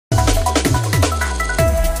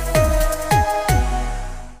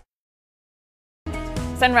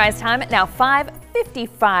Sunrise time now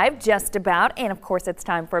 5:55 just about, and of course it's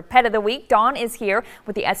time for Pet of the Week. Dawn is here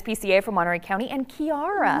with the SPCA from Monterey County and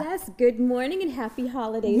Kiara. Yes, good morning and happy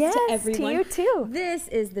holidays to everyone. Yes, to you too. This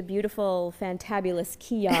is the beautiful, fantabulous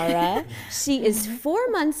Kiara. She is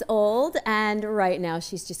 4 months old and right now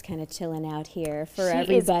she's just kind of chilling out here for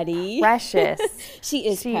everybody. She is precious. She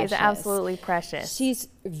is absolutely precious. She's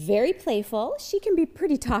very playful. She can be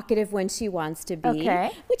pretty talkative when she wants to be,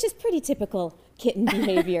 which is pretty typical kitten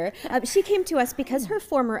behavior. She came to us because her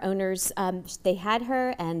former owners, they had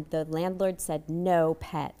her and the landlord said no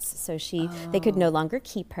pets. So they could no longer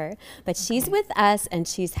keep her. But she's with us and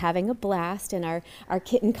she's having a blast in our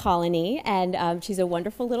kitten colony. And she's a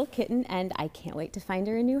wonderful little kitten and I can't wait to find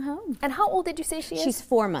her a new home. And how old did you say she is? She's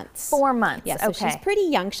 4 months. 4 months, yeah, so she's pretty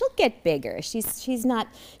young. She'll get bigger. She's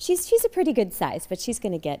a pretty good size, but she's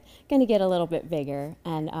gonna get a little bit bigger.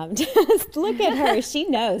 And just look at her. She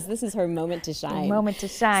knows this is her moment to shine. Moment to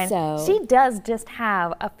shine. So, she does just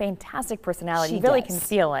have a fantastic personality. You really can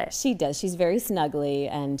feel it. She does. She's very snuggly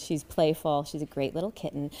and she's playful. She's a great little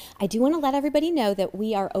kitten. I do want to let everybody know that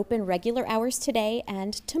we are open regular hours today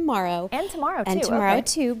and tomorrow. And tomorrow too. And tomorrow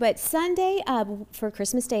too. But Sunday for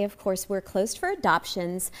Christmas Day, of course, we're closed for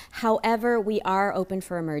adoptions. However, we are open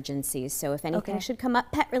for emergencies. So if anything should come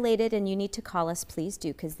up pet related and you need to call us, please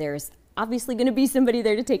do, because there's obviously going to be somebody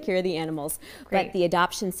there to take care of the animals. But the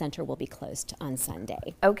adoption center will be closed on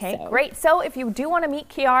Sunday. Okay, great. So if you do want to meet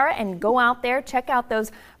Kiara and go out there, check out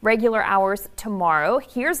those regular hours tomorrow.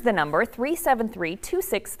 Here's the number,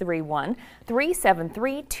 373-2631,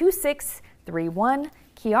 373-2631.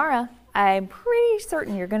 Kiara, I'm pretty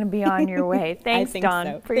certain you're going to be on your way. Thanks, Dawn.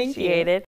 So. Appreciate it.